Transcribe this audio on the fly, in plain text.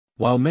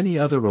While many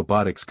other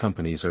robotics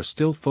companies are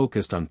still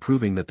focused on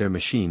proving that their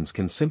machines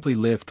can simply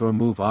lift or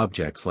move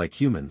objects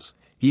like humans,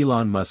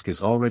 Elon Musk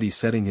is already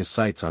setting his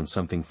sights on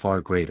something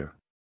far greater.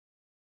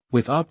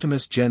 With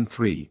Optimus Gen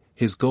 3,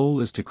 his goal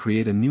is to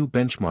create a new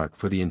benchmark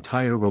for the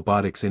entire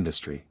robotics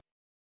industry.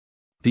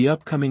 The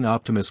upcoming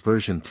Optimus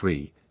version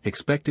 3,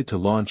 expected to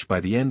launch by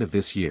the end of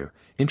this year,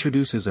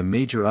 introduces a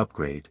major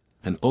upgrade,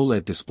 an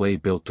OLED display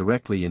built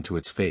directly into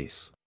its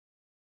face.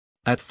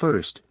 At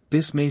first,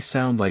 this may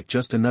sound like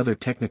just another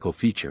technical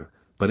feature,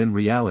 but in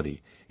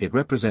reality, it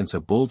represents a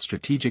bold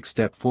strategic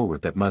step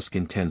forward that Musk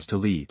intends to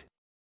lead.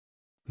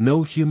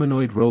 No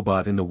humanoid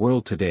robot in the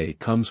world today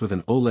comes with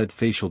an OLED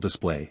facial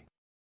display.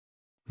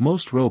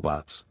 Most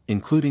robots,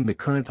 including the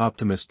current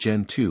Optimus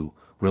Gen 2,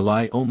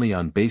 rely only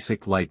on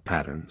basic light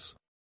patterns.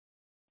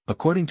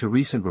 According to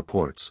recent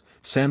reports,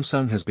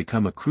 Samsung has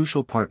become a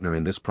crucial partner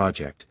in this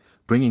project,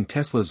 bringing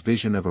Tesla's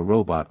vision of a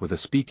robot with a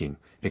speaking,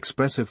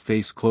 expressive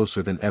face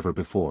closer than ever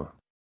before.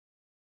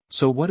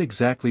 So what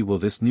exactly will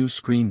this new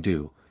screen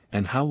do,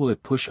 and how will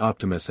it push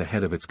Optimus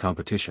ahead of its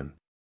competition?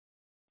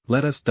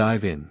 Let us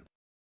dive in.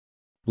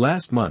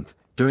 Last month,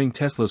 during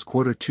Tesla's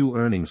Q2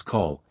 earnings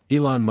call,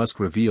 Elon Musk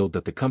revealed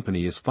that the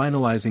company is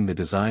finalizing the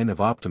design of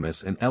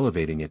Optimus and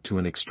elevating it to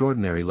an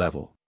extraordinary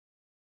level.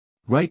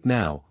 Right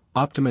now,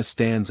 Optimus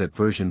stands at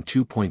version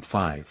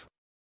 2.5.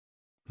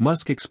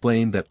 Musk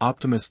explained that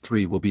Optimus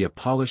 3 will be a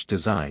polished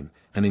design,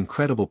 an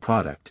incredible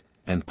product,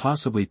 and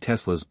possibly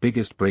Tesla's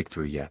biggest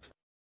breakthrough yet.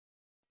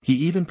 He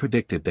even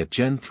predicted that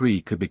Gen 3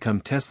 could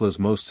become Tesla's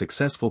most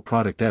successful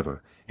product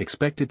ever,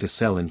 expected to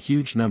sell in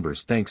huge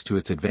numbers thanks to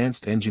its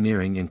advanced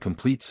engineering and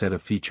complete set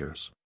of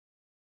features.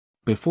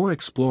 Before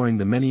exploring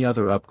the many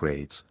other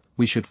upgrades,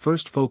 we should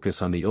first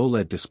focus on the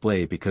OLED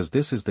display because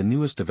this is the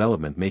newest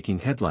development making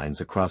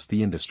headlines across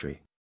the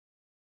industry.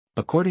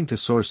 According to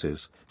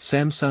sources,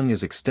 Samsung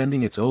is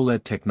extending its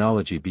OLED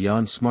technology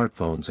beyond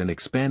smartphones and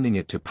expanding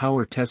it to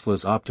power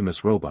Tesla's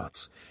Optimus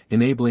robots,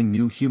 enabling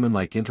new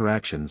human-like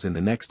interactions in the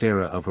next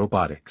era of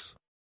robotics.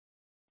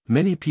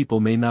 Many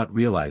people may not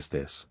realize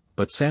this,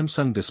 but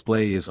Samsung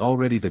Display is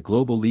already the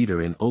global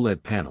leader in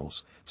OLED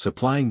panels,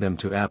 supplying them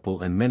to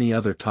Apple and many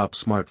other top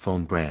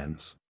smartphone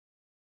brands.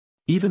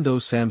 Even though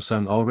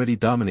Samsung already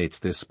dominates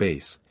this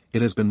space,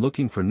 it has been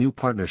looking for new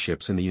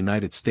partnerships in the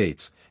United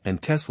States,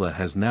 and Tesla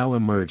has now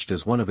emerged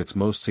as one of its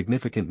most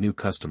significant new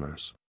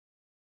customers.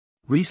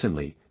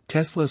 Recently,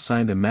 Tesla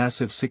signed a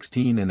massive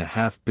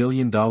 $16.5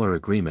 billion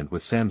agreement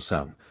with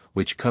Samsung,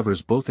 which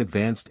covers both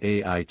advanced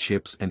AI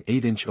chips and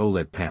 8-inch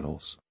OLED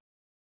panels.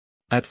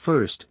 At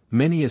first,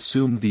 many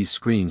assumed these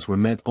screens were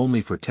meant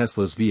only for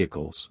Tesla's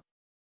vehicles.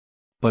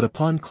 But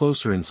upon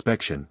closer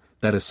inspection,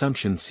 that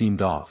assumption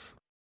seemed off.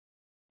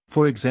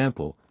 For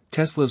example,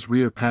 Tesla's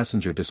rear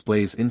passenger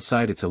displays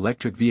inside its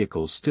electric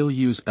vehicles still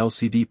use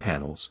LCD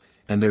panels,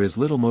 and there is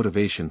little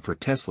motivation for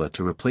Tesla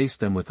to replace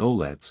them with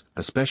OLEDs,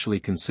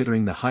 especially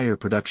considering the higher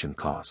production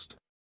cost.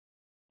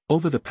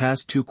 Over the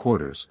past 2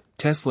 quarters,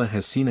 Tesla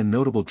has seen a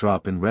notable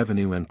drop in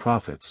revenue and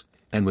profits,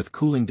 and with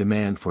cooling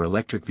demand for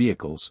electric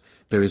vehicles,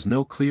 there is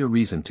no clear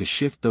reason to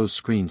shift those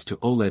screens to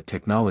OLED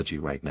technology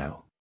right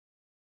now.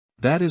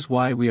 That is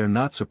why we are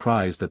not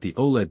surprised that the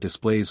OLED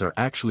displays are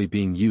actually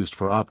being used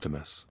for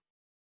Optimus.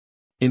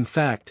 In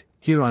fact,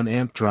 here on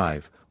AMP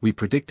Drive, we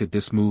predicted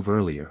this move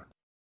earlier.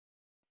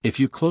 If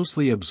you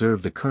closely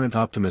observe the current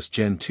Optimus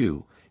Gen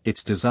 2,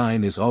 its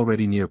design is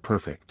already near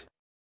perfect.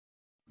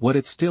 What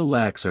it still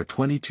lacks are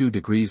 22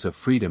 degrees of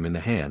freedom in the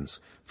hands,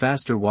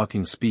 faster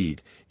walking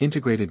speed,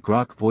 integrated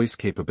Grok voice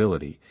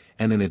capability,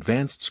 and an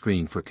advanced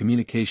screen for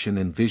communication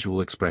and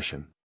visual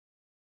expression.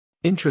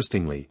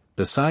 Interestingly,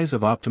 the size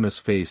of Optimus'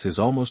 face is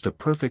almost a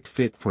perfect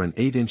fit for an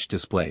 8-inch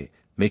display,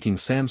 making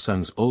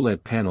Samsung's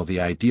OLED panel the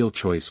ideal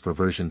choice for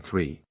version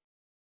 3.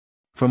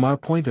 From our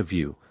point of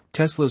view,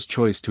 Tesla's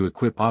choice to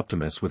equip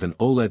Optimus with an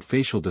OLED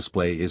facial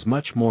display is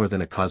much more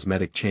than a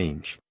cosmetic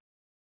change.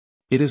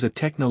 It is a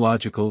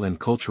technological and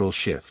cultural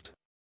shift.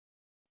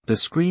 The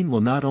screen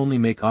will not only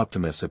make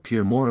Optimus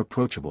appear more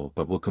approachable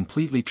but will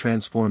completely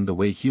transform the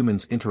way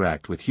humans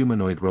interact with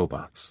humanoid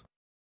robots.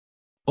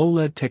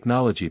 OLED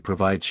technology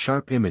provides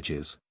sharp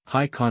images,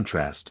 high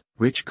contrast,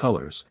 rich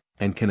colors,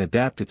 and can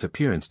adapt its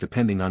appearance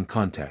depending on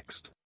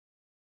context.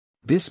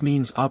 This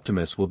means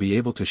Optimus will be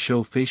able to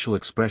show facial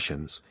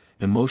expressions,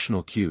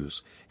 emotional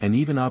cues, and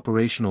even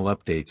operational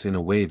updates in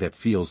a way that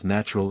feels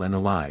natural and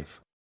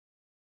alive.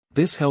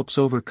 This helps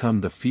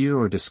overcome the fear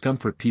or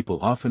discomfort people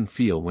often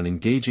feel when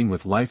engaging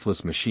with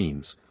lifeless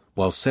machines,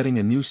 while setting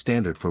a new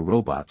standard for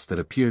robots that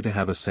appear to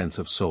have a sense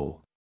of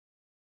soul.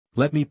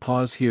 Let me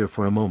pause here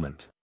for a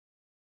moment.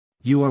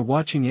 You are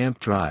watching AMP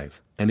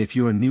Drive, and if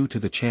you are new to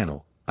the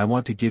channel, I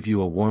want to give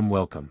you a warm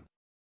welcome.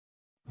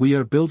 We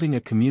are building a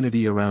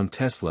community around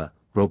Tesla,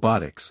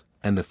 robotics,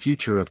 and the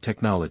future of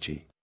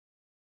technology.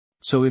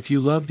 So if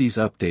you love these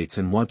updates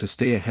and want to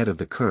stay ahead of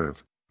the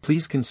curve,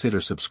 please consider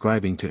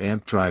subscribing to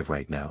AMP Drive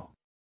right now.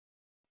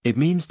 It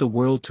means the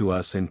world to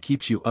us and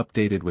keeps you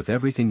updated with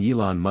everything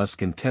Elon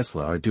Musk and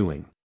Tesla are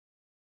doing.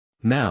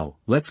 Now,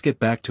 let's get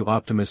back to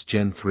Optimus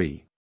Gen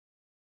 3.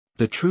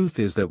 The truth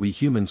is that we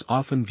humans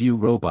often view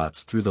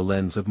robots through the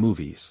lens of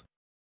movies.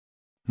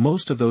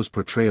 Most of those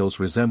portrayals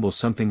resemble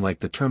something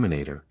like the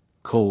Terminator,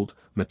 cold,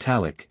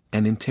 metallic,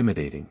 and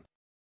intimidating.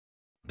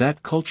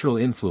 That cultural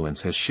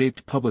influence has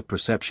shaped public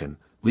perception,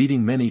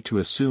 leading many to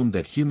assume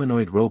that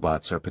humanoid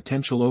robots are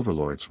potential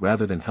overlords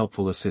rather than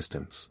helpful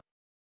assistants.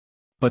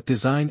 But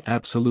design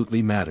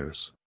absolutely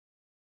matters.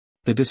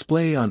 The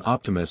display on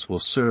Optimus will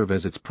serve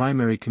as its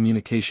primary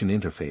communication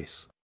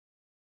interface.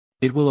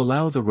 It will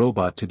allow the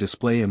robot to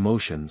display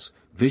emotions,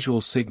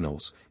 visual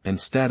signals,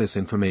 and status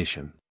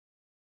information.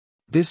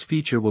 This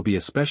feature will be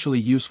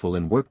especially useful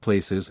in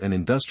workplaces and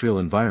industrial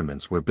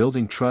environments where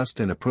building trust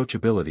and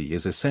approachability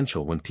is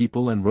essential when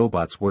people and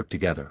robots work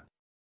together.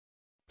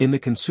 In the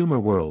consumer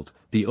world,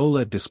 the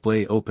OLED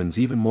display opens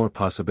even more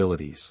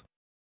possibilities.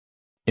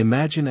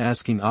 Imagine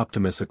asking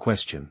Optimus a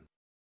question.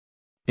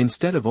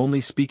 Instead of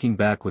only speaking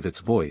back with its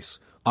voice,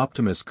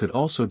 Optimus could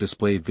also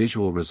display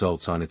visual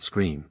results on its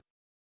screen.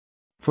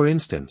 For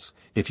instance,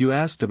 if you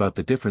asked about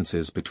the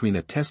differences between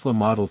a Tesla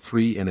Model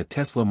 3 and a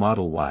Tesla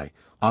Model Y,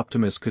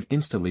 Optimus could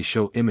instantly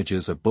show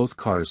images of both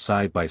cars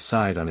side by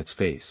side on its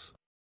face.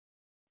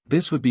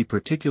 This would be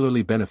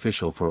particularly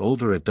beneficial for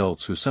older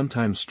adults who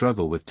sometimes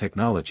struggle with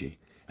technology,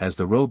 as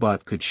the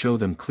robot could show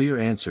them clear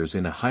answers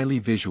in a highly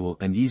visual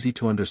and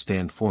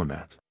easy-to-understand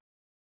format.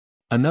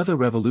 Another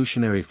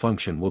revolutionary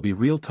function will be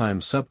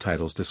real-time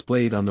subtitles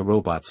displayed on the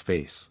robot's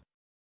face.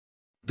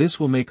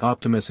 This will make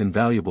Optimus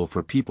invaluable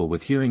for people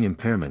with hearing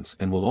impairments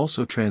and will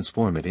also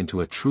transform it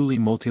into a truly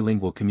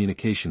multilingual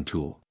communication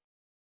tool.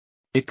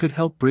 It could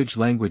help bridge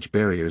language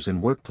barriers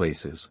in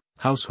workplaces,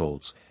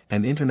 households,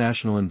 and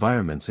international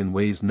environments in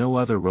ways no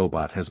other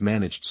robot has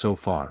managed so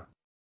far.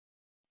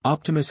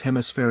 Optimus'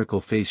 hemispherical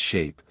face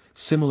shape,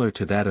 similar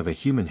to that of a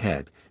human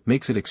head,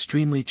 makes it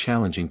extremely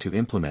challenging to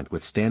implement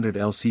with standard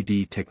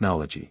LCD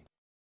technology.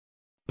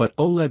 But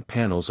OLED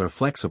panels are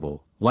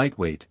flexible,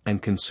 lightweight,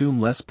 and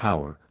consume less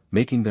power,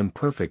 making them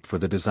perfect for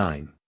the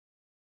design.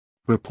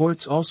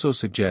 Reports also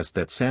suggest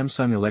that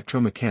Samsung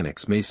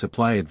Electromechanics may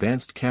supply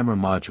advanced camera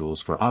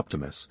modules for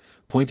Optimus,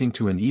 pointing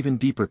to an even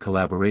deeper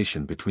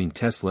collaboration between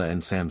Tesla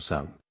and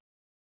Samsung.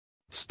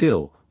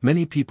 Still,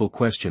 many people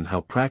question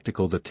how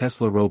practical the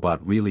Tesla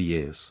robot really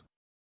is.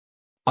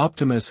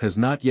 Optimus has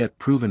not yet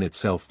proven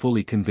itself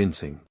fully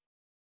convincing.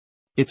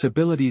 Its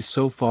abilities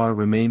so far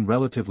remain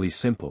relatively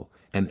simple,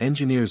 and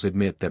engineers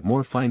admit that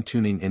more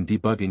fine-tuning and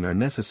debugging are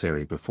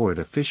necessary before it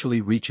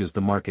officially reaches the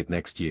market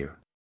next year.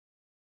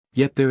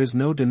 Yet there is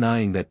no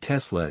denying that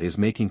Tesla is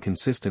making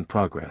consistent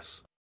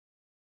progress.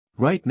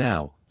 Right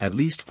now, at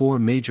least 4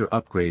 major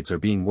upgrades are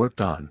being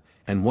worked on,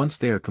 and once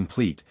they are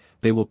complete,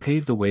 they will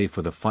pave the way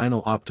for the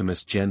final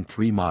Optimus Gen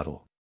 3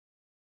 model.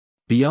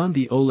 Beyond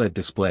the OLED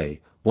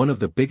display, one of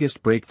the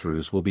biggest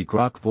breakthroughs will be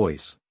Grok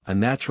Voice, a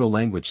natural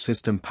language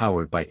system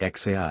powered by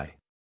XAI.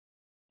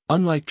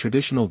 Unlike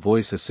traditional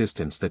voice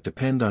assistants that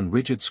depend on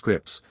rigid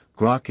scripts,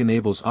 Grok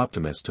enables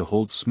Optimus to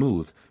hold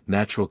smooth,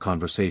 natural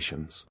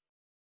conversations.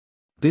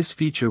 This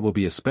feature will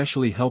be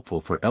especially helpful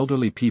for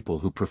elderly people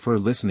who prefer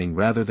listening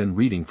rather than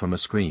reading from a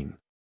screen.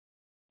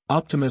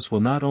 Optimus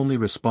will not only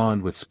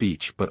respond with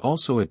speech but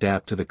also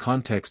adapt to the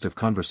context of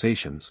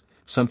conversations,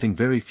 something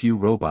very few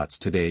robots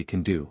today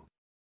can do.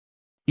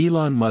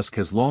 Elon Musk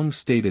has long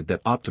stated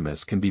that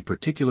Optimus can be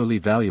particularly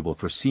valuable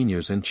for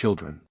seniors and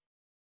children.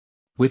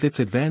 With its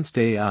advanced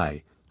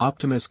AI,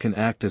 Optimus can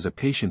act as a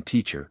patient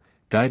teacher,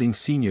 guiding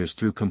seniors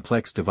through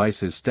complex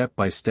devices step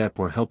by step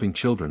or helping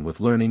children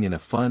with learning in a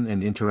fun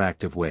and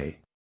interactive way.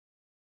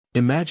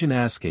 Imagine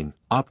asking,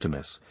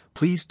 Optimus,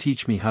 please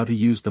teach me how to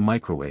use the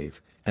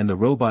microwave, and the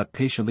robot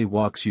patiently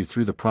walks you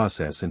through the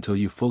process until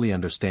you fully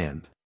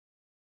understand.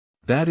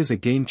 That is a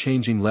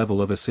game-changing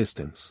level of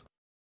assistance.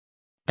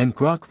 And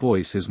Grok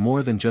Voice is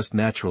more than just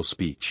natural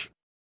speech.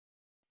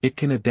 It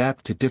can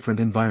adapt to different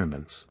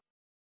environments.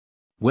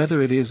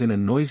 Whether it is in a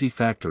noisy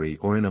factory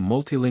or in a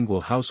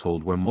multilingual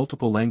household where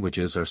multiple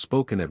languages are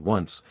spoken at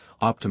once,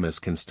 Optimus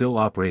can still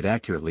operate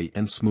accurately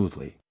and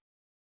smoothly.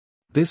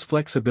 This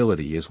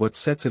flexibility is what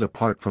sets it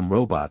apart from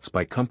robots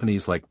by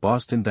companies like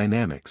Boston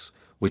Dynamics,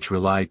 which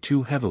rely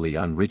too heavily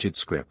on rigid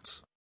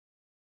scripts.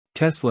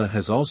 Tesla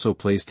has also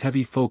placed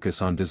heavy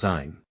focus on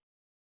design.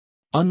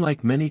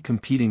 Unlike many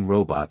competing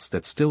robots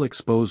that still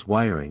expose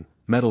wiring,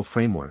 metal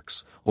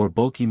frameworks, or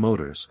bulky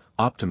motors,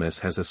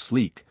 Optimus has a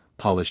sleek,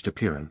 polished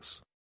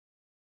appearance.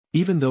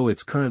 Even though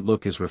its current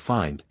look is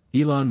refined,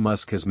 Elon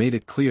Musk has made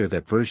it clear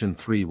that version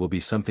 3 will be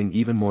something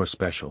even more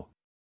special.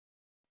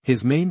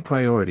 His main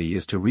priority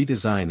is to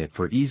redesign it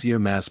for easier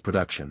mass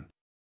production.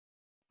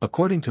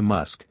 According to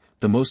Musk,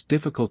 the most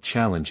difficult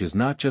challenge is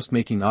not just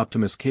making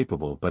Optimus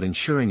capable but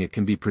ensuring it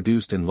can be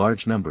produced in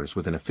large numbers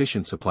with an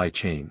efficient supply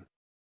chain.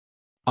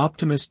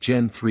 Optimus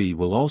Gen 3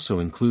 will also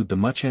include the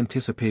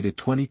much-anticipated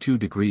 22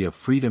 degree of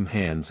freedom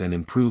hands and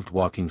improved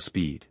walking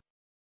speed.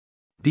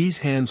 These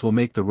hands will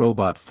make the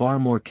robot far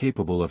more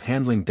capable of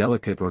handling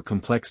delicate or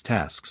complex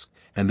tasks,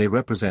 and they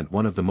represent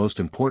one of the most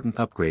important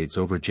upgrades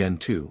over Gen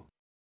 2.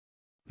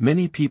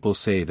 Many people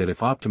say that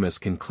if Optimus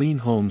can clean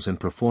homes and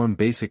perform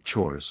basic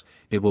chores,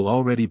 it will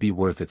already be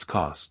worth its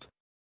cost.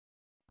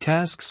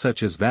 Tasks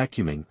such as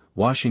vacuuming,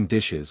 washing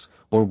dishes,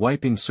 or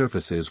wiping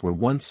surfaces were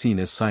once seen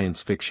as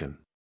science fiction.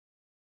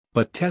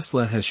 But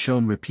Tesla has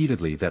shown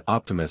repeatedly that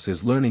Optimus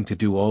is learning to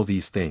do all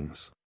these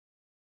things.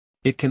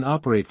 It can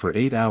operate for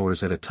 8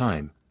 hours at a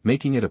time,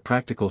 making it a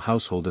practical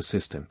household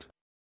assistant.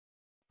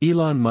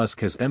 Elon Musk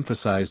has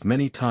emphasized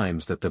many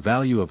times that the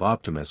value of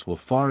Optimus will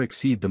far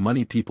exceed the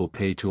money people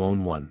pay to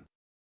own one.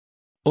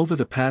 Over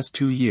the past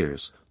 2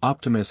 years,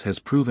 Optimus has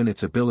proven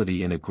its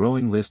ability in a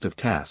growing list of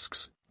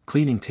tasks: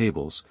 cleaning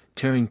tables,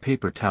 tearing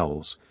paper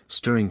towels,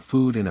 stirring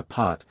food in a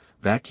pot,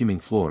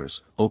 vacuuming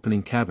floors,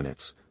 opening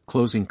cabinets,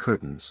 closing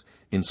curtains,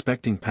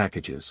 inspecting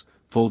packages,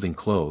 folding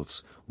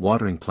clothes,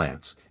 watering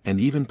plants, and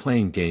even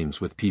playing games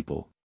with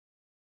people.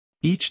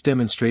 Each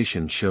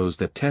demonstration shows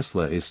that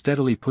Tesla is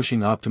steadily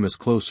pushing Optimus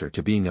closer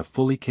to being a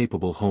fully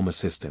capable home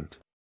assistant.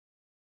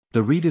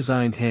 The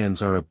redesigned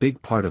hands are a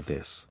big part of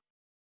this.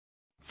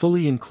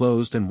 Fully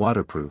enclosed and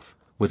waterproof,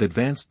 with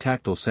advanced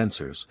tactile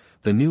sensors,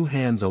 the new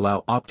hands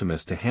allow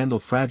Optimus to handle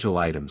fragile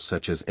items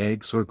such as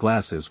eggs or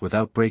glasses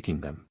without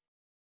breaking them.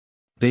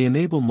 They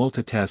enable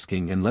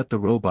multitasking and let the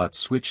robot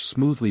switch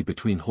smoothly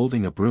between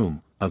holding a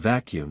broom, a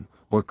vacuum,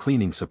 or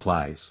cleaning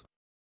supplies.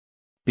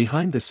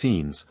 Behind the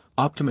scenes,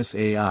 Optimus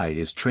AI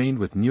is trained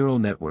with neural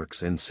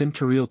networks and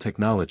sim-to-real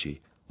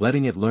technology,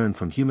 letting it learn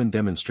from human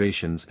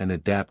demonstrations and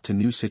adapt to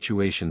new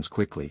situations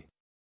quickly.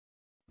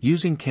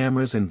 Using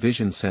cameras and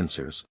vision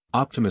sensors,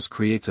 Optimus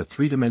creates a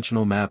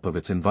three-dimensional map of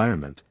its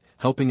environment,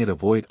 helping it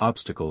avoid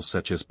obstacles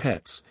such as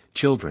pets,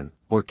 children,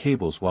 or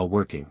cables while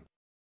working.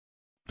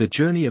 The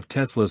journey of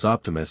Tesla's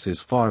Optimus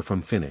is far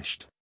from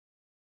finished.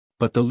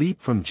 But the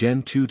leap from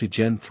Gen 2 to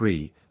Gen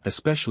 3,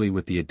 especially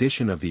with the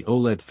addition of the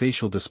OLED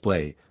facial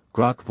display,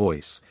 Grok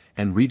voice,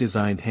 and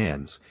redesigned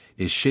hands,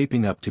 is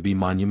shaping up to be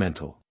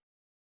monumental.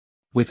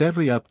 With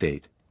every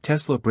update,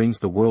 Tesla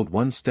brings the world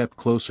one step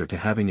closer to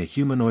having a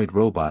humanoid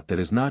robot that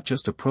is not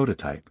just a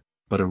prototype,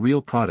 but a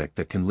real product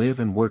that can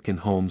live and work in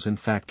homes and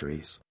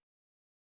factories.